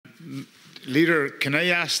Leader, can I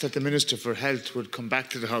ask that the Minister for Health would come back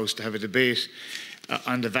to the House to have a debate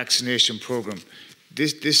on the vaccination programme?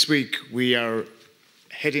 This week we are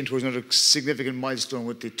heading towards another significant milestone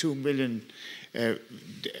with the 2 million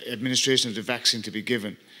administration of the vaccine to be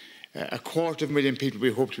given. 250,000 people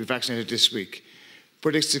we hope to be vaccinated this week.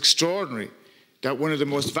 But it's extraordinary that one of the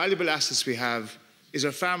most valuable assets we have is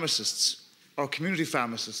our pharmacists, our community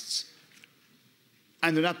pharmacists,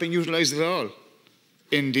 and they're not being utilised at all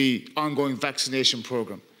in the ongoing vaccination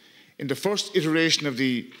programme. In the first iteration of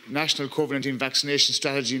the National COVID-19 Vaccination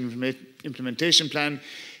Strategy and Implementation Plan,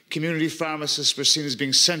 community pharmacists were seen as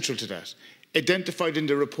being central to that, identified in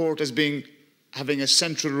the report as having a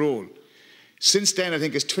central role. Since then, I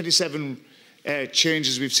think it's 27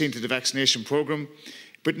 changes we've seen to the vaccination programme,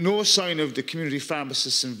 but no sign of the community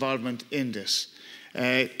pharmacists' involvement in this.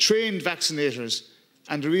 Trained vaccinators,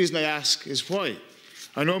 and the reason I ask is why.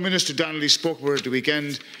 I know Minister Donnelly spoke about it at the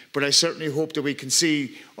weekend, but I certainly hope that we can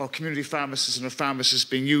see our community pharmacists and our pharmacists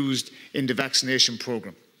being used in the vaccination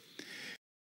programme.